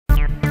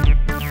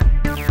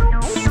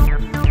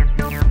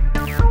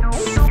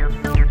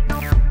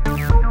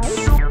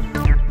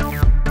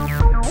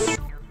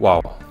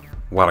Wow,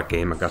 what a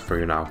game I got for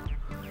you now.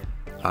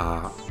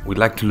 We'd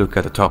like to look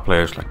at the top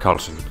players like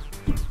Carlsen,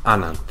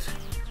 Anand,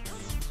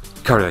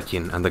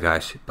 Karjakin and the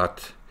guys,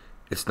 but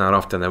it's not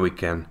often that we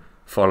can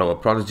follow a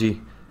prodigy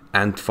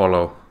and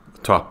follow the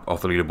top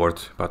of the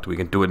leaderboard, but we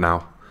can do it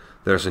now.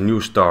 There's a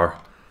new star,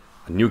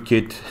 a new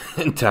kid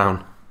in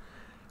town,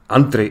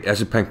 Andrei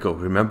Esipenko,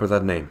 remember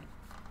that name.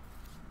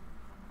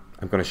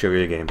 I'm gonna show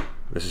you a game.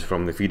 This is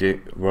from the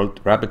FIDE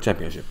World Rapid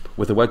Championship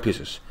with the white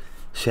pieces.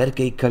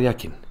 Sergey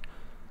Karjakin,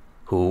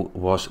 who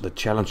was the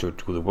challenger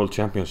to the World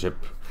Championship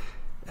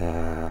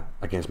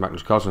against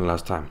Magnus Carlsen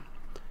last time.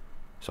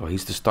 So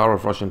he's the star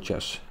of Russian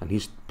chess, and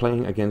he's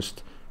playing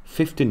against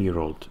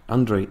 15-year-old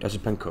Andrei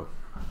Esipenko.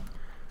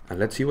 And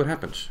let's see what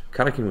happens.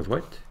 Karjakin with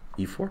white,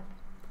 e4.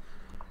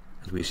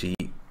 And we see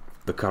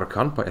the Caro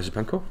Kann by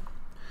Esipenko.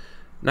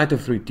 Knight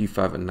f3,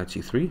 d5 and knight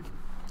c3.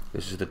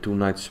 This is the two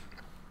knights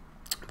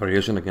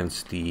variation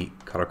against the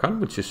Caro Kann,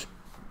 which is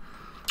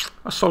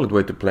a solid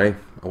way to play,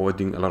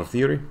 avoiding a lot of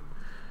theory.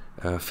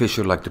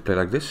 Fischer liked to play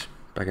like this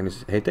back in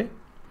his heyday.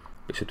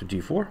 Bishop to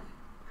d4.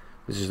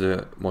 This is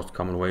the most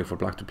common way for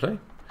black to play.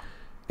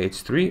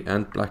 h3,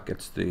 and black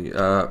gets the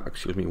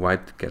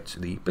white gets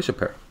the bishop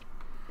pair.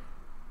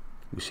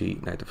 We see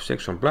knight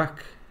f6 from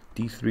black,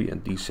 d3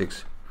 and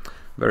d6.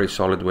 Very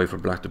solid way for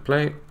black to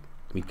play.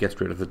 He gets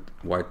rid of the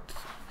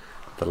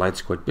light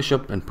squared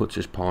bishop and puts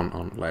his pawn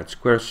on light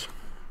squares.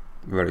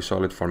 Very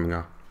solid, forming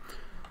a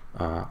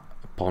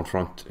pawn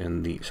front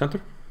in the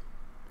center.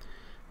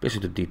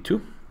 Bishop to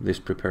d2. This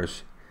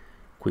prepares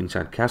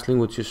queenside castling,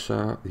 which is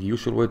the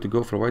usual way to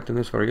go for white in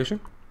this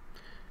variation.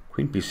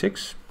 Queen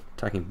b6,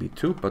 attacking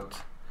b2,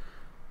 but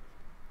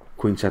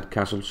queenside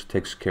castles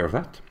takes care of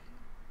that.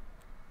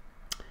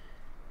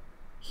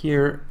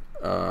 Here,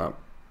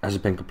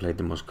 Esipenko played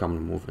the most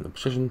common move in the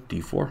position,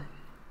 d4.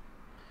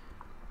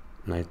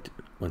 Knight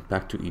went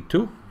back to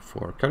e2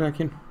 for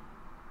Karjakin,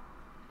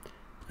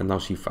 and now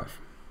c5.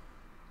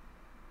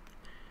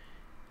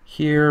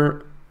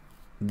 Here,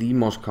 the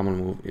most common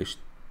move is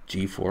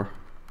g4,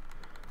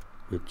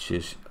 which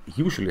is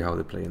usually how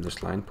they play in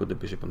this line. Put the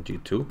bishop on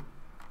g2,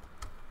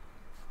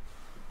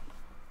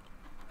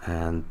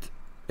 and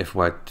if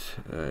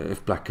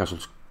black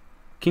castles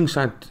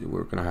kingside,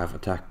 we're gonna have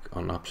attack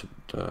on opposite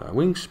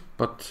wings.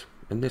 But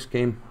in this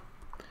game,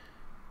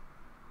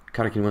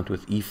 Karjakin went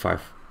with e5,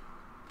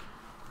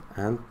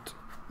 and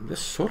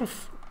this sort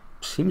of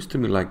seems to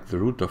me like the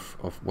root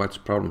of white's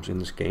problems in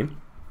this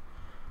game.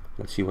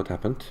 Let's see what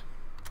happened.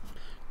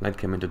 Knight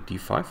came into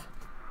d5.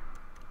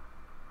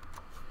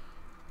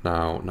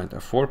 Now knight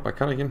f4 by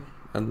Karjakin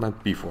and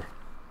knight b4.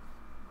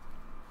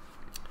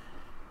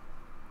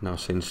 Now,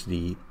 since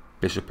the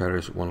bishop pair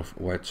is one of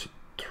white's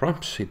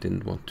trumps, he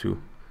didn't want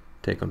to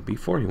take on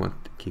b4. He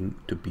wanted king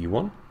to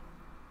b1.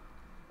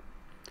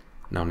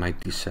 Now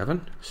knight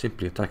d7,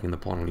 simply attacking the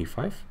pawn on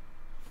e5.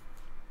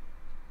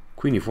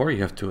 Queen e4,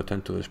 you have to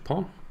attend to this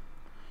pawn.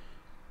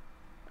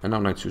 And now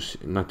knight to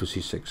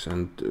c6,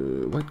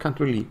 and white can't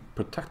really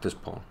protect this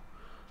pawn.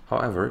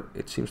 However,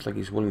 it seems like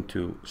he's willing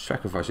to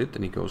sacrifice it,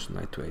 and he goes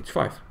knight to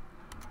h5.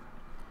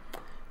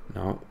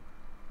 Now,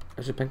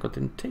 Esipenko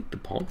didn't take the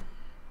pawn.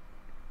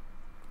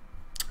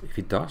 If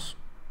he does,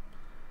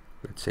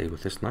 let's say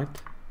with this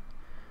knight,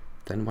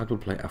 then white will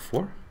play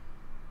f4.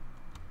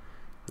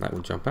 Knight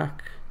will jump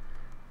back,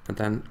 and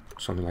then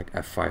something like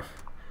f5.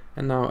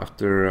 And now,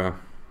 after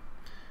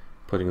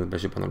putting the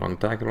bishop on the long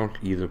diagonal,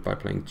 either by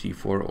playing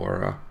g4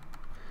 or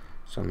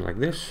something like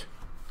this,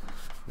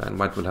 then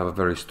white will have a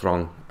very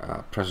strong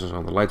presence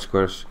on the light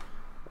squares,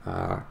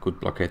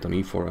 good blockade on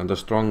e4, and a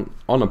strong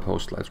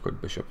unopposed light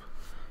squared bishop.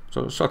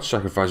 So such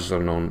sacrifices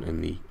are known in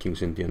the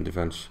King's Indian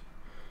defense.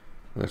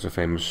 There's a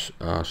famous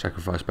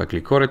sacrifice by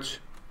Gligoric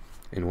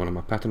in one of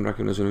my pattern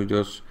recognition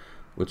videos,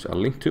 which I'll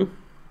link to.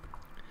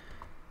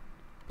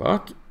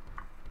 But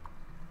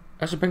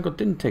Esipenko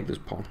didn't take this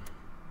pawn.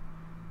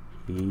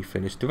 He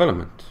finished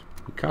development.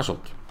 He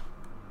castled.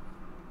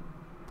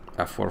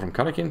 f4 from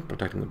Karjakin,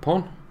 protecting the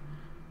pawn.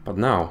 But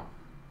now,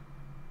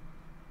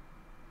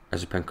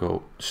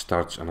 Esipenko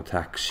starts an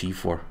attack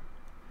c4.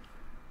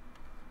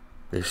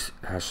 This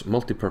has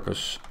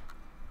multi-purpose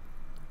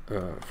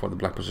for the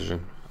black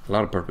position, a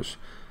lot of purpose.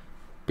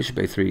 Bishop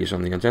a3 is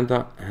on the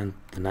agenda, and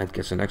the knight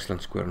gets an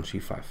excellent square on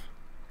c5.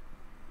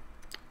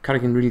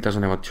 Karjakin really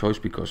doesn't have a choice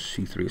because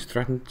c3 is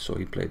threatened, so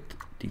he played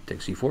d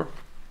takes c4.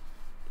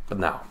 But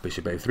now,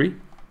 bishop a3,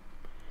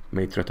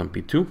 may threat on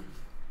b2.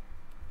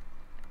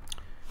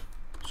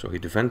 So he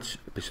defends,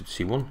 bishop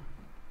c1.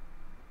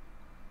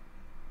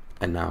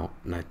 And now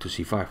knight to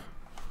c5.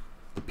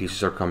 The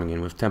pieces are coming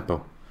in with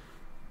tempo.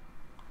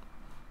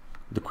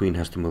 The queen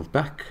has to move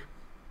back.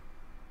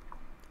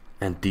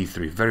 And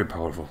d3, very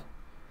powerful.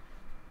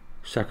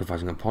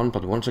 Sacrificing a pawn,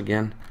 but once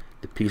again,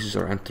 the pieces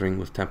are entering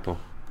with tempo.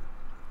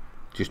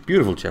 Just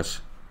beautiful chess.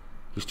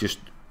 This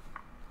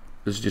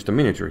is just a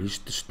miniature. He's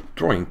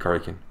destroying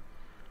Karjakin.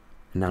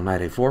 And now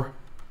knight a4.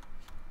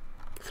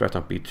 Threat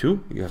on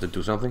b2, you have to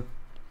do something.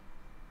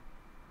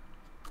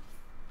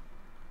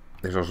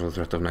 There's also a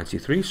threat of knight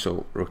c3,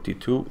 so rook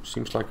d2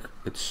 seems like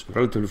it's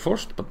relatively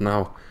forced, but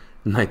now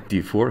Knight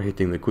d4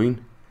 hitting the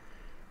queen.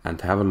 And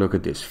have a look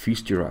at this.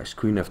 Feast your eyes.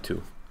 Queen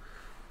f2.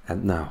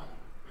 And now,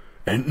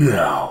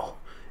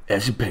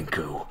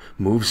 Esipenko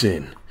moves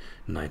in.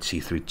 Knight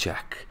c3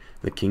 check.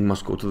 The king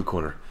must go to the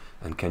corner.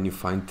 And can you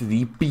find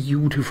the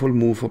beautiful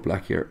move for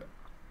black here?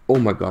 Oh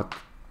my god,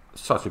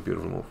 such a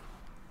beautiful move.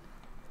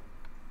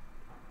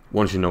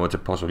 Once you know it's a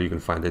puzzle, you can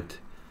find it.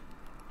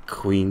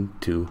 Queen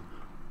to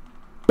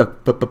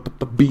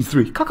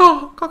b3.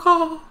 Caca,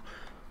 caca.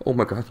 Oh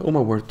my god, oh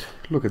my word,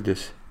 look at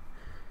this.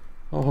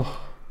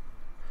 Oh,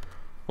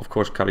 of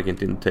course Karjakin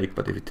didn't take,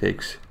 but if he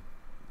takes,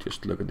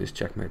 just look at this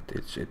checkmate.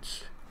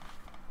 It's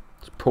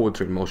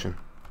poetry in motion.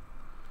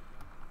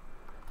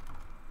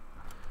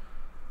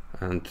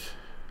 And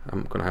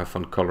I'm gonna have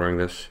fun coloring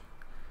this.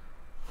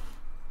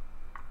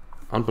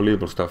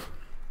 Unbelievable stuff.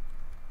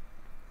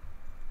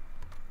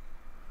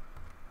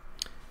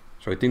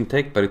 So it didn't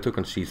take, but it took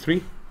on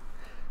c3.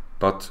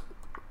 But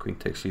queen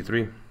takes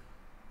c3.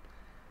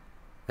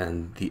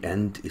 And the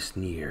end is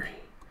near.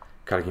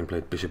 Karjakin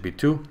played bishop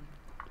b2.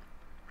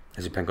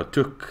 Esipenko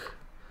took.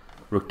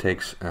 Rook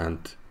takes,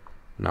 and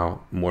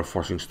now more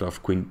forcing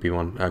stuff. Queen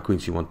b1, queen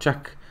c1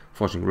 check,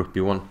 forcing rook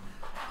b1,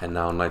 and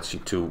now knight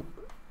c2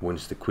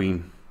 wins the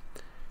queen,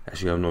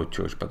 as you have no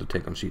choice but to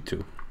take on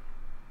c2.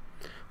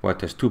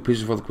 White has 2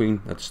 pieces for the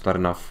queen. That's not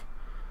enough.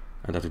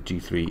 And after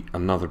g3,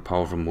 another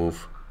powerful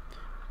move,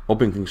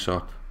 opening things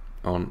up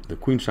on the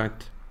queen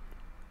side.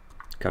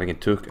 Karjakin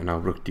took, and now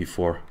rook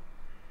d4,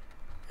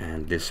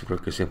 and this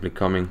rook is simply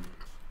coming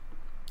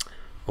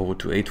over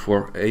to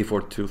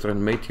a4 to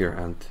threaten mate here,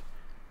 and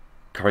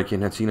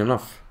Karjakin had seen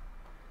enough.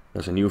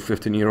 There's a new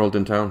 15-year-old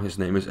in town. His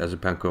name is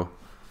Esipenko.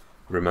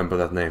 Remember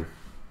that name.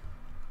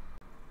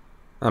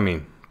 I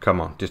mean, come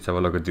on, just have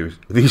a look at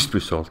these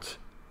results.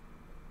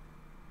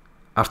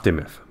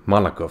 Artemev,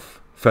 Malakov,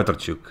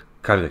 Fedorchuk,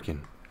 Karjakin,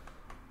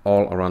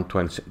 all around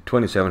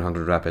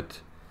 2700 rapid.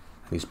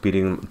 And he's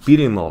beating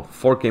them all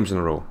 4 games in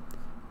a row.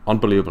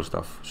 Unbelievable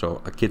stuff.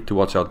 So a kid to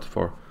watch out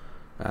for,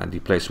 and he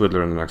plays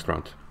Swidler in the next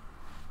round.